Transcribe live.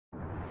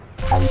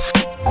Alright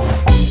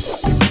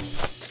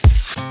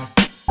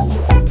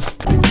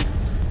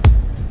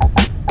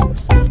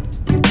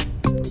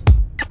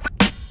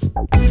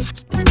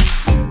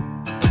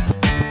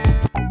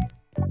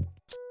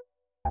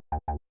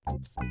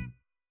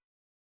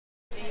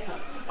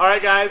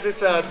guys,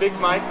 it's Big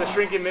Mike, the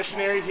Shrinking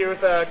Missionary, here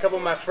with a couple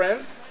of my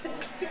friends.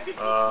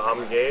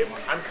 I'm Gabe.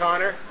 I'm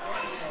Connor.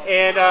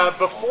 And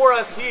before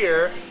us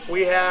here,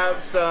 we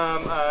have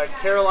some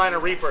Carolina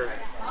Reapers.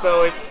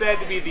 So it's said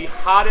to be the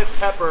hottest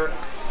pepper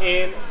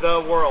in the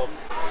world.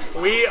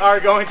 We are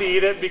going to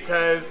eat it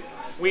because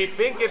we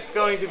think it's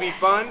going to be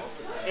fun,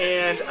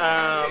 and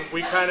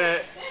we kind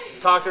of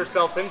talked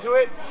ourselves into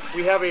it.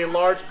 We have a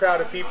large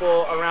crowd of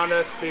people around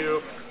us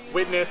to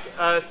witness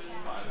us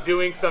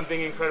doing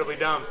something incredibly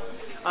dumb.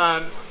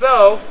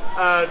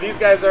 These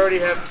guys already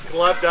have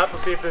gloved up.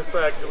 We'll see if this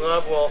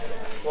glove will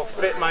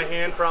fit my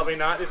hand. Probably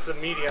not. It's a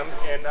medium,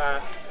 and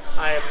I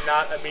am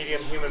not a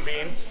medium human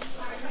being.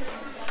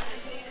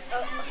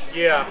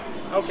 Yeah,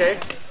 okay.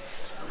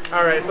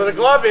 Alright, so the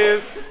glove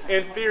is,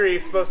 in theory,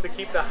 supposed to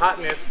keep the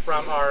hotness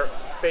from our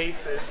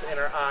faces and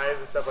our eyes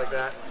and stuff like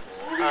that.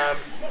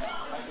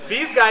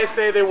 These guys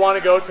say they want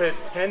to go to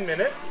 10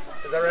 minutes.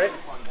 Is that right?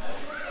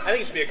 I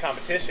think it should be a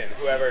competition.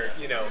 Whoever,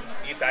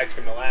 eats ice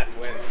cream the last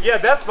wins. Yeah,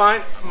 that's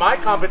fine. My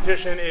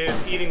competition is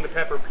eating the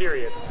pepper,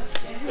 period.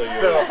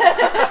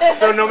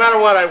 So no matter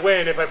what, I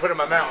win if I put it in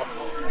my mouth.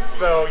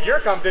 So your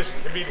competition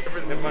can be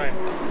different than mine.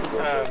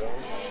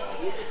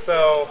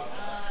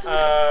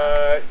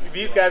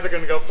 These guys are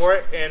going to go for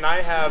it, and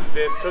I have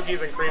this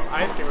cookies and cream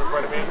ice cream in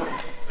front of me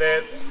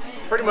that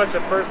pretty much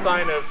a first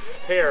sign of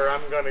terror,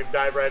 I'm going to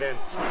dive right in.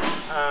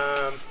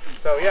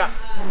 So yeah,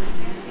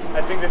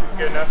 I think this is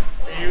good enough.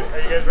 Are you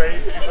guys ready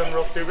to do something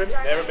real stupid?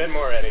 Never been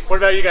more ready. What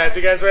about you guys?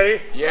 You guys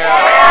ready? Yeah!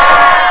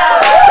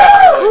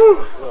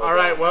 Definitely.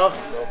 Alright, well,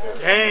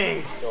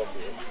 dang.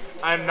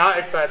 I'm not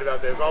excited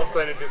about this. All of a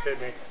sudden it just hit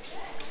me.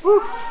 Woo.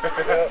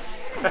 Alright,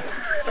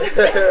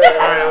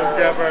 let's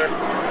grab our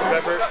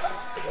pepper.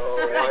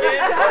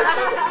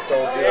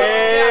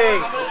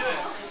 Dang!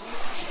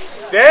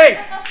 Dang!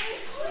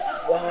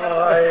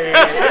 Why?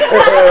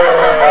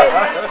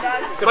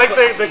 Like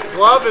the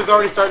glove is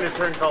already starting to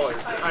turn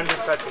colors. I'm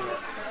just touching it.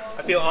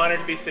 I feel honored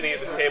to be sitting at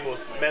this table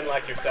with men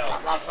like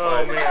yourselves.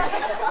 Oh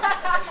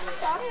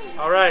man.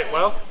 Alright,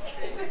 well.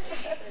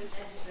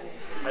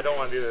 I don't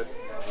want to do this.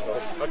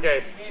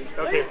 Okay.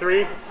 Okay,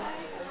 3,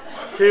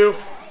 2,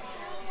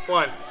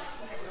 1.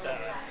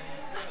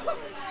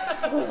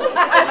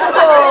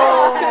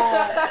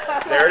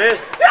 There it is.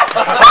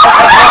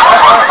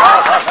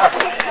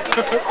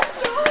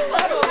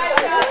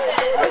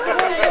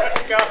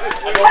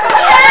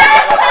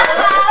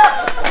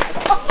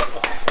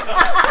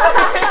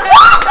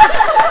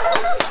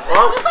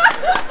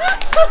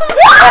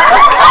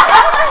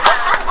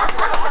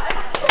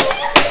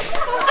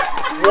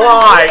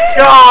 Why?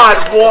 God,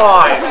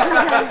 why?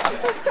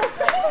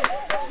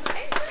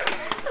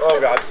 Oh,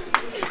 God.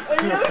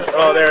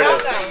 Oh, there it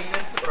is.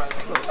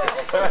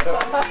 I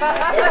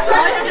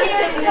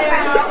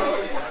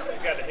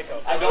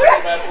don't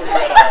think that's where you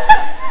got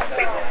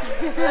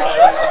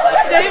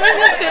David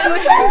is sitting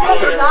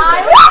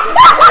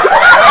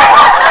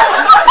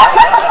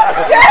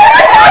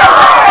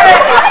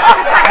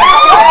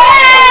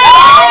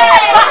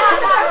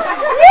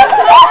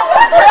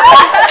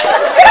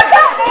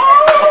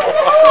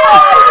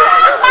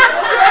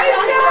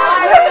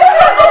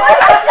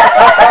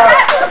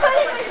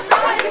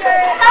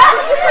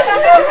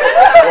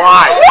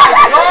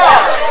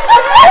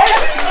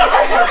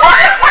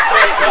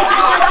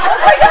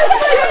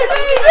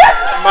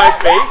My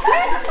face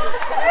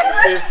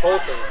is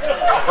pulsing.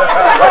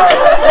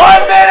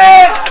 1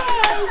 minute!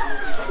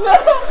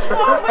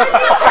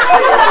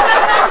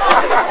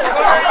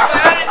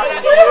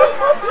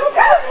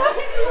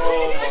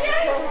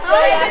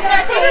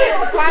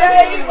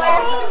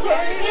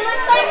 He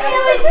looks like he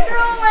was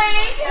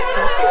drooling.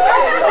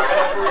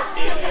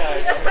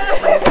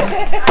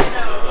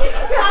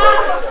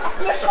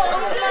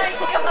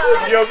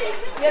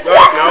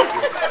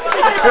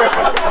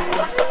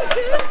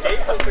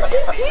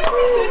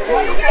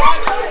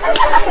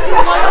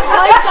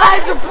 My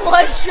eyes are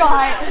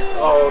bloodshot.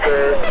 Oh,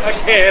 dude. I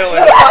can't handle it.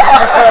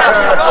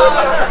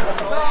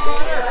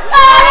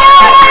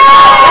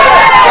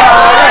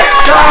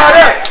 Got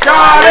it!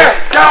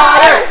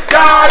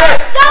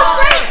 Don't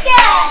break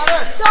it!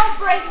 Don't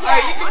break it!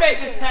 Alright, you can make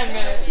this 10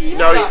 minutes.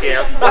 No, you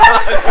can't.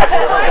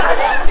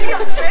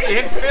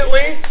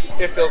 Instantly,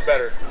 it feels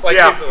better. Like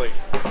instantly.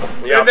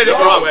 Yeah. And then it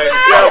goes away.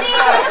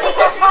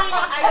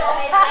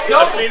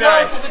 Don't be be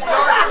nice. to the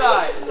dark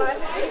side.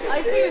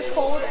 Ice cream is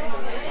cold.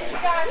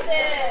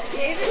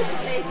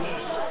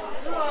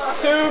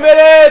 2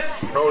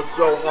 minutes! Oh, it's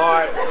so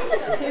hot.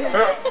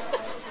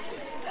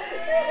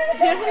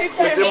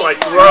 It's in my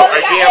throat.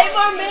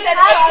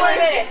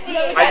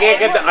 I can't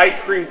get the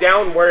ice cream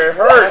down where it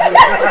hurts.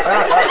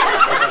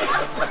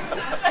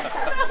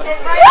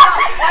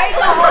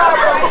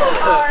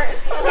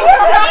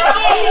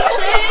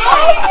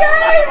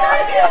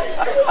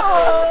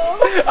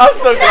 I'm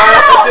so glad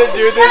I did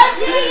do this.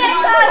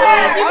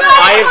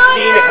 I have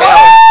seen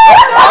hell.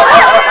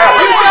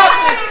 You got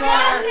this,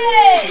 Connor.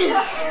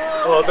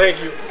 Well,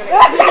 thank you.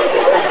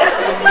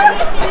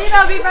 You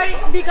know, be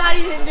glad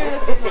you didn't do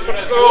this.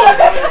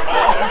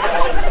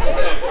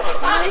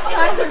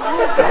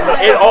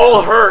 It all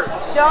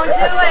hurts. Don't do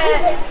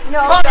it. No,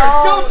 Connor,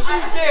 no. don't you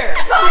dare.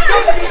 Don't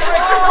you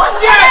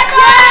dare.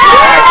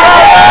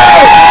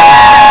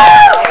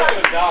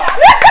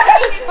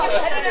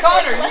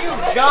 Connor, you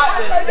got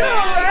this,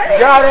 man.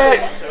 Got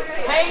it.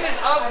 Pain is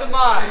of the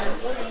mind.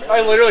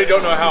 I literally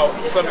don't know how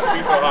something can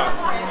be so hot.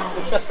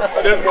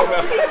 There's no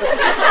mouth. 3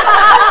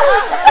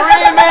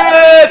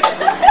 minutes.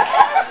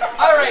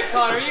 All right,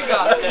 Connor, you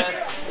got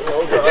this.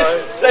 Oh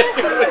god.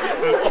 Shaking.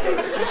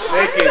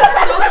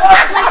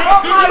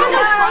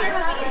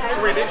 It's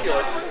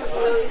ridiculous.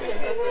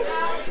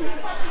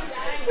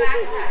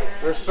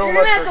 There's so You're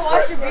much. gonna have to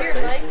wash your beard,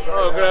 Mike.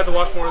 Oh, I'm gonna have to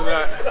watch more of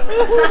that.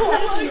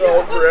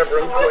 Oh, forever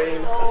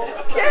unclean.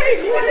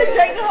 Okay, you gonna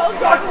drink the whole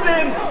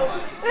Toxin!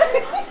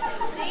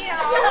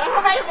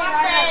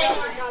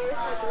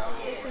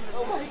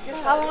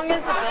 How long has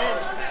it been?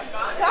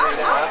 I'm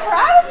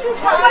proud of you.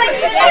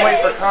 I'm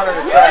waiting for Connor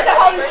to crack. The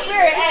Holy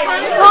Spirit. Hey,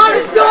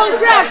 Connor, don't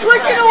crack.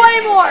 Push it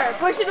away more.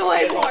 Push it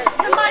away more.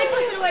 Somebody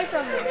push it away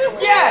from me.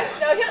 Yes.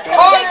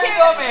 Connor,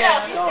 go,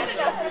 man.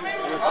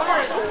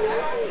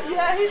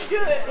 yeah, he's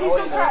good. He's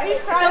crying. He's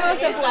crying. Someone's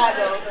gonna pull it.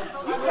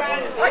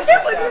 I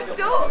can't believe you're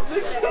still. I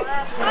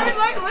mean,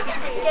 like, look at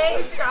me.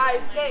 Gabe, your eyes.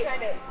 Gabe,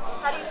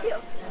 how do you feel?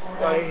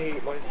 I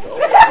hate myself.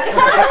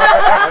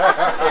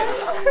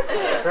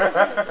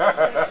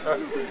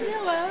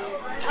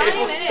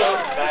 Cable's so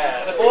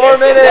bad. 4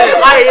 minutes!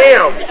 I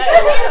am! His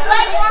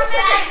legs are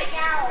backing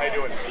out. How you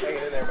doing? Hanging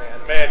in there,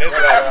 man. Man, it's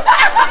bad.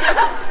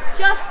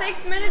 Just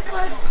 6 minutes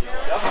left.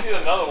 Y'all need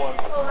another one.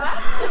 Well,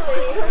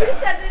 actually, who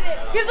said that it?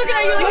 He's looking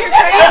at you like you're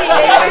crazy,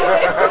 David.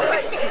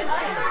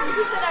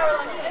 Who said I was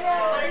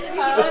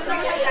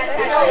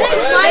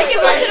Mike, you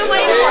push it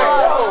away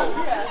more.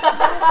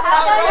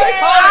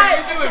 Connor,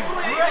 you're doing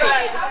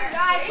great.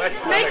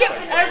 Make it.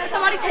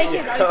 Somebody take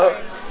his ice cream.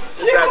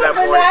 It's at that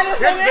point.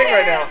 Here's the thing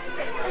right now.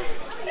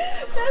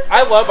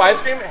 I love ice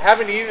cream.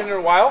 Haven't eaten in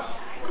a while.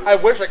 I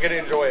wish I could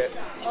enjoy it.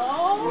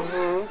 Are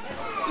you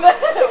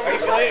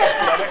feeling your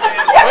stomach,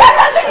 man?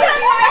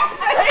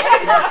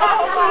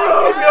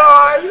 Oh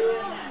God!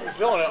 I'm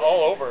feeling it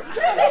all over.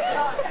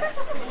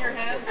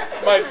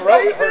 My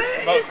throat hurts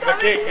the most because I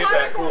can't get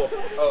that cool.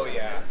 Oh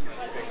yeah.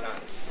 Big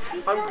time.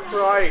 I'm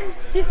crying.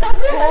 He's so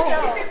cold.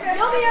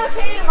 You'll be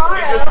okay tomorrow.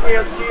 I just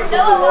can't see it with the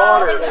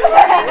water.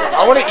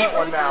 I want to eat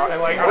one now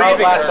and like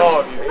outlast all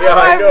of you. Yeah,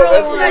 I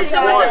know. You guys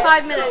don't have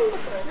 5 minutes.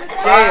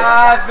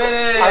 5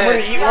 minutes. I'm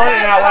gonna eat one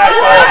and outlast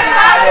all of you.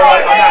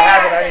 I'm not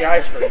having any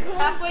ice cream.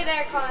 Halfway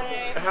there,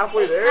 Connor.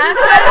 Halfway there?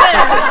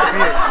 Halfway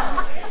there.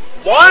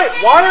 Why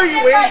are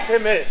you waiting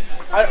 10 minutes?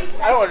 I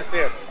don't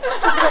understand.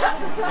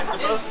 It's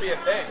supposed to be a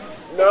thing.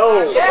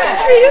 No.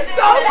 Yes. He's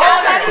so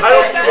bad. I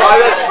don't see why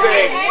that's a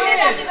thing.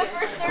 After the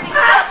first 30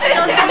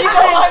 No, you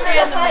couldn't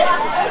stand the minutes.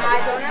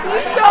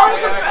 He's so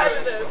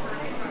competitive.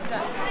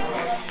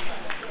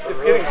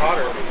 It's getting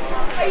hotter.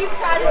 Are you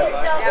proud of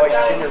yourself? Like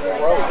in your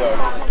throat though.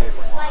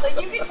 Like,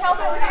 you can tell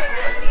that we're doing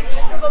this, but you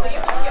can believe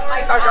it. Look at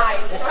Mike's eyes.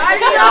 I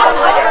know,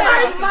 look at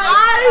Mike's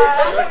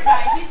eyes. He looks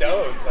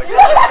stoned. Like,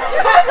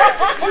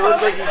 He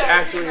looks like he's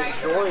actually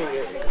enjoying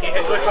it.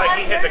 it looks like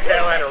he hit the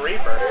Carolina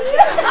Reaper.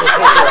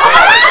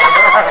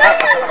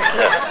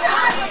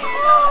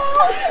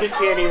 He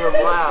can't even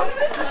laugh.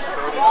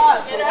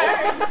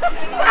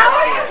 How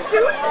are you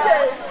doing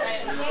this?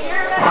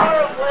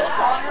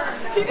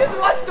 He just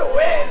wants to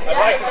win. I'd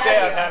like to say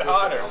I've had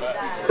hotter, but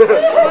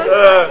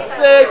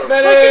 6 Push it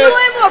minutes.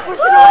 away more.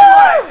 Push it away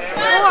more.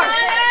 More.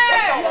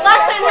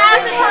 Less than half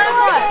the time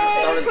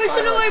left. Push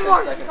it away more.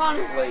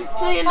 Connor.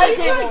 To the end of the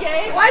table.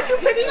 Why'd you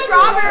pick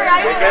strawberry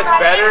ice It cream? gets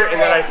better, and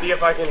then I see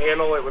if I can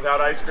handle it without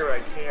ice cream.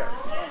 I can't.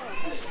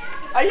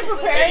 Are you yeah,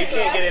 prepared? you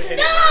can't get in.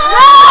 No!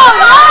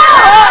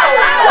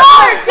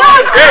 Don't do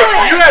Hey,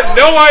 it! you have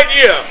no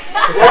idea.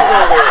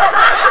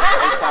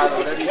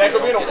 That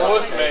could be a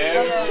wuss,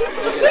 man.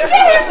 Look at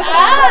his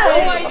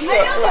eyes! I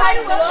know why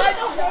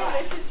the whole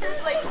mission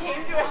trip like came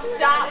to a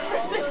stop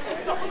for this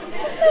moment.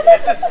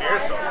 This is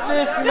spiritual.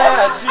 This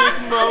magic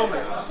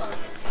moment.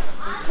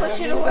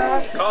 Push it away.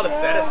 It's called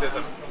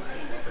asceticism.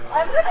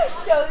 I'm gonna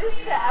show this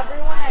to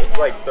everyone I know. It's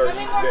like 30 How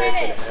many more minutes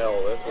in minutes? hell.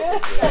 That's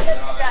what this is. You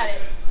got it.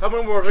 How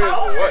many more minutes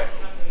for what?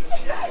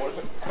 That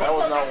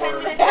was not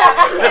worth it.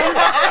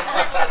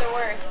 The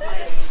worst.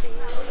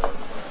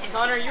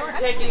 Connor, you were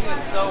taking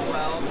this so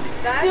well.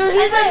 Dude,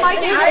 he's like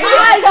Mike. His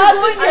eyes are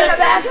going to the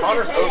back of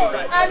his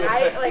head. I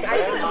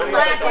just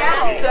Black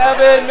out.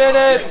 7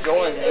 minutes.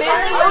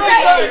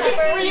 Manly Just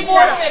 3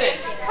 more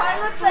minutes.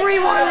 3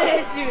 more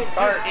minutes, dude.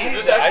 Does it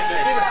even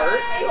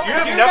hurt? You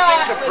have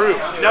nothing to prove.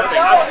 Nothing.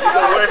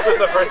 The worst was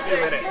the first few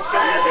minutes.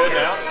 You're good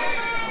now?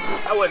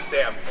 I wouldn't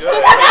say I'm good.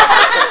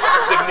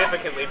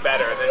 Significantly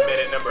better than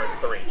minute number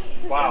 3.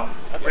 Wow.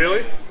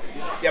 Really?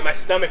 Yeah, my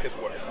stomach is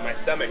worse. My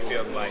stomach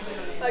feels like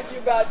you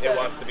about to. it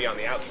wants to be on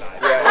the outside.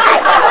 Yeah.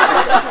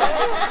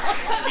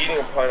 Eating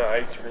a pint of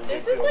ice cream.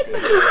 This is like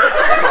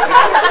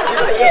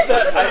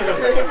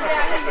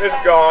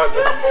It's gone.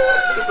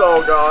 It's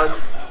all gone.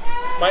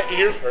 My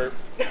ears hurt.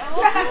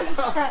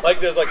 Like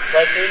there's like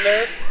pressure in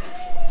there.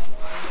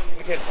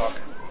 You can't talk.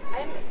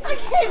 I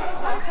can't.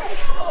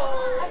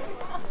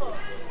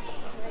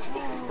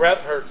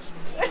 Breath hurts.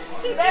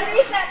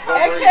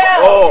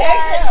 Exhale. Oh.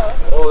 Exhale.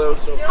 Oh, that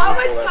was so How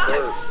much painful at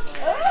time? first.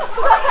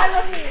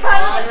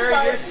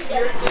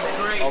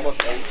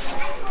 Almost 8.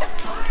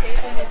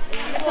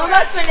 It's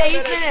almost been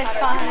 8 minutes,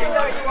 Connor. You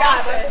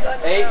got this.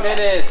 8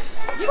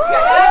 minutes. You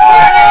got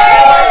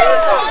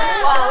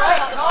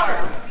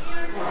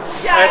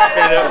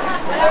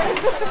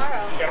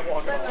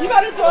You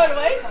better throw it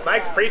away.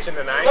 Mike's preaching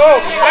tonight. Oh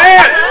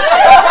man!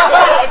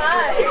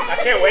 I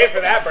can't wait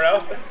for that,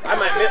 bro. I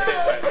might miss it,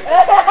 but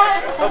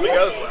hope it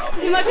goes well.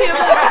 You might be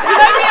able to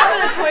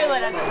the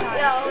toilet at the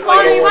time.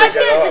 Connor, you might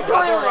be at the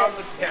toilet.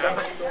 Yeah,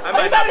 I You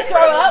might not better be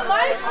throw up,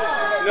 Mike.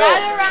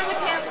 Gather around the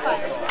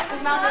campfire.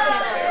 His mouth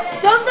is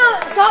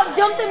campfire.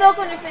 Dump the milk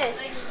on your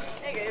face.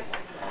 Hey, Gabe.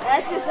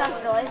 That's gonna sound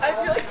silly. I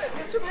feel like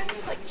this reminds me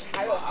of like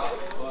childhood.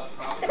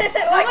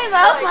 Someone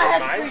else might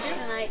have to preach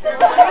tonight.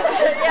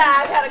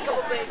 Yeah, I've had a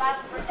couple things.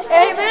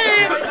 8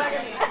 minutes.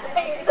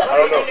 I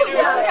don't know.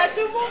 Yeah, I got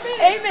 2 more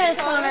minutes. 8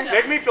 minutes, Connor.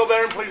 Make me feel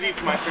better and please eat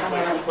some ice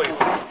cream, please.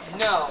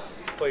 No.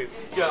 Please.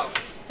 Joe.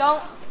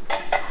 Don't.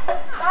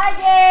 Bye,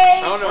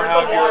 Gabe. I don't know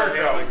how you're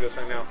handling this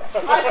right now.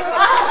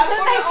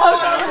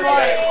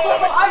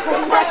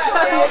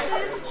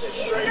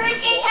 He's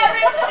drinking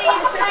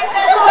everybody's drink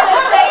that's on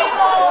the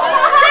table.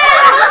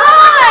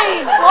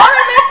 Fine.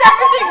 Water makes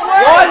everything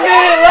worse. 1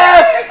 minute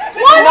left.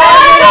 1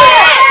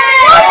 minute.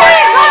 1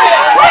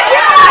 minute. What's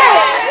your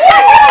name?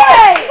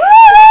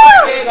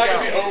 It's not gonna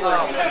be over in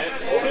a minute.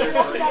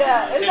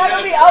 Yeah, it's not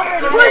gonna be over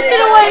in a Push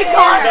it away,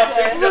 Connor.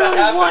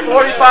 Literally 1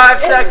 minute. 45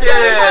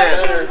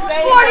 seconds. 45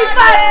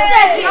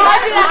 seconds.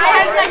 I'll do the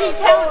 10-second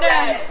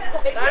countdown.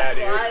 Yeah,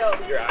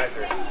 dude. Your eyes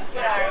are.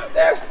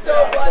 They're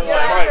so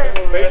bloodshot.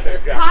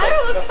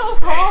 Connor looks so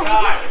calm.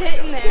 He's just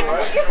sitting there.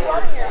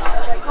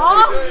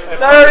 Huh?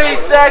 30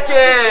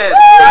 seconds.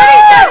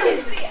 30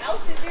 seconds.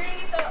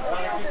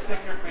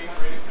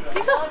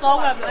 Seems so slow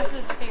when I'm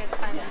listening to the thing at the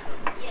time.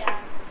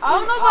 I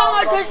don't know if I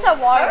want to touch that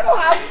water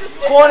bottle.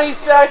 20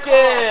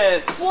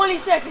 seconds. 20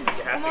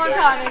 seconds. Come on,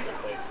 Connor.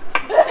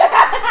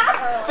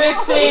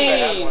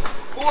 15.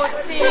 14,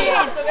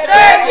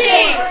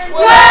 13,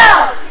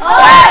 12,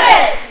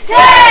 11,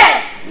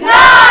 10,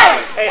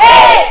 9,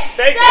 8,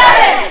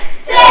 7,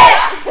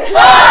 6,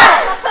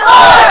 5,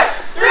 4,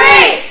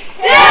 3,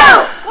 2,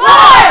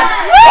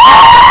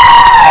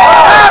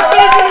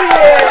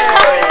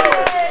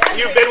 1.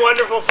 You've been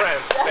wonderful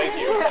friends. Thank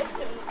you.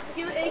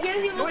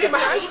 Look at my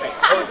ice cream.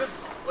 Oh, is this?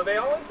 Were they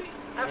all empty?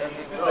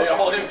 They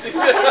all empty.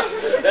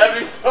 That'd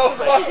be so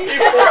funny.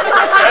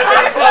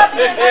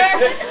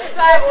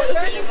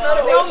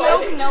 No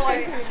milk, no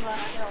ice cream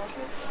left.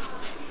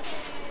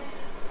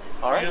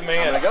 All right, You're the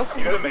man. I'm gonna go.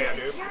 You're the man,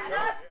 dude.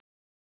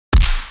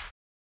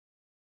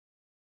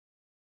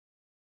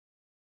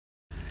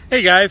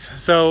 Hey guys,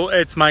 so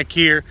it's Mike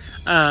here.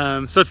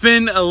 So it's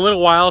been a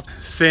little while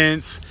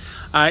since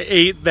I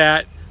ate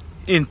that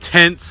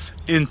intense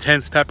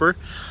pepper.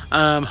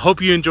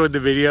 Hope you enjoyed the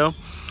video,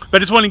 but I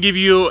just want to give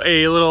you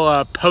a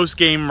little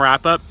post-game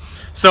wrap-up.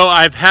 So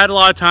I've had a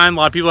lot of time.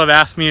 A lot of people have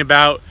asked me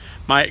about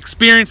my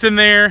experience in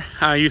there.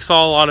 You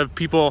saw a lot of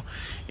people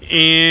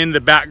in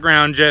the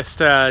background just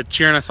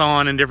cheering us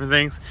on and different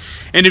things.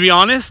 And to be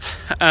honest,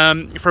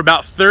 for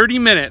about 30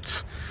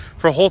 minutes,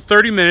 for a whole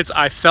 30 minutes,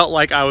 I felt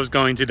like I was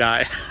going to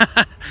die.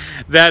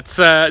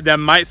 That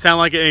might sound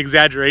like an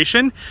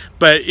exaggeration,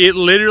 but it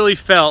literally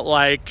felt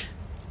like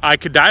I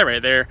could die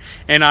right there,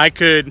 and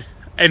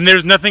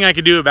there's nothing I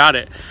could do about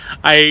it.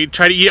 I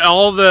tried to eat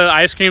all the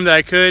ice cream that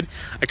I could.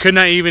 I could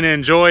not even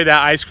enjoy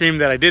that ice cream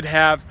that I did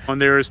have.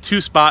 And there was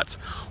 2 spots,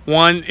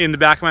 one in the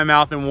back of my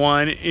mouth and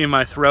one in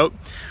my throat,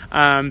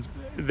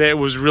 that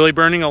was really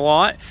burning a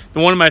lot.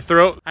 The one in my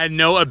throat, I had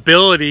no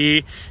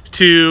ability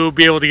to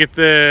be able to get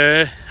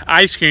the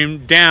ice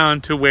cream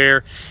down to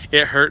where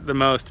it hurt the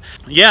most.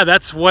 Yeah,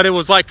 that's what it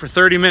was like for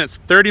 30 minutes.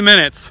 30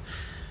 minutes.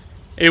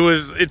 It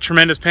was a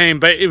tremendous pain,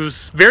 but it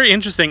was very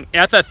interesting.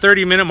 At that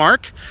 30-minute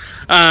mark,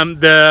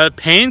 the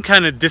pain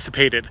kind of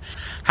dissipated.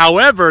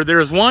 However, there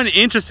was one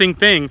interesting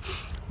thing.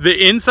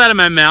 The inside of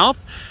my mouth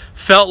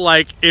felt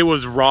like it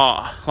was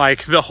raw.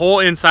 Like the whole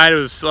inside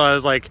was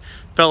like,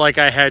 felt like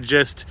I had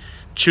just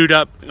chewed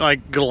up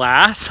like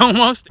glass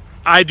almost.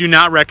 I do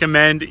not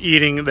recommend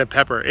eating the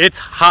pepper. It's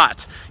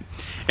hot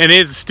and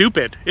it's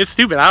stupid. It's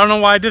stupid. I don't know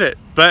why I did it,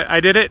 but I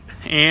did it,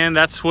 and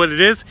that's what it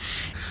is.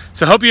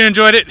 So hope you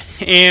enjoyed it,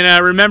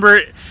 and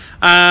remember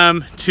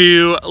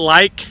to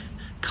like,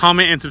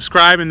 comment, and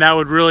subscribe, and that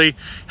would really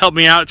help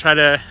me out, try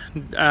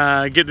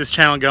to get this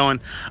channel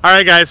going. All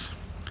right, guys,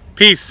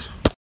 peace.